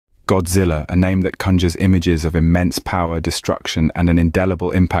Godzilla, a name that conjures images of immense power, destruction, and an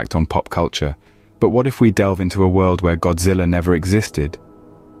indelible impact on pop culture. But what if we delve into a world where Godzilla never existed?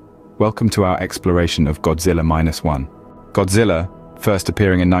 Welcome to our exploration of Godzilla -1. Godzilla, first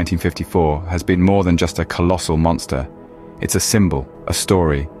appearing in 1954, has been more than just a colossal monster. It's a symbol, a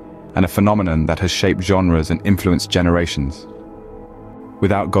story, and a phenomenon that has shaped genres and influenced generations.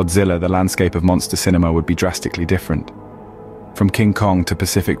 Without Godzilla, the landscape of monster cinema would be drastically different. From King Kong to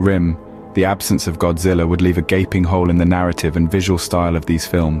Pacific Rim, the absence of Godzilla would leave a gaping hole in the narrative and visual style of these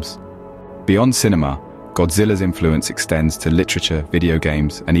films. Beyond cinema, Godzilla's influence extends to literature, video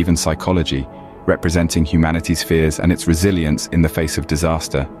games, and even psychology, representing humanity's fears and its resilience in the face of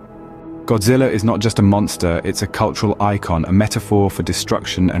disaster. Godzilla is not just a monster, it's a cultural icon, a metaphor for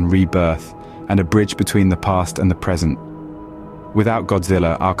destruction and rebirth, and a bridge between the past and the present. Without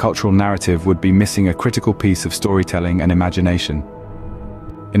Godzilla, our cultural narrative would be missing a critical piece of storytelling and imagination.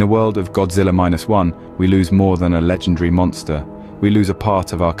 In a world of Godzilla -1, we lose more than a legendary monster. We lose a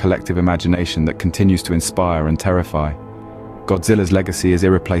part of our collective imagination that continues to inspire and terrify. Godzilla's legacy is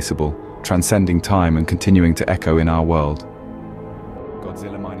irreplaceable, transcending time and continuing to echo in our world.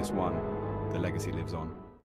 Godzilla -1, the legacy lives on.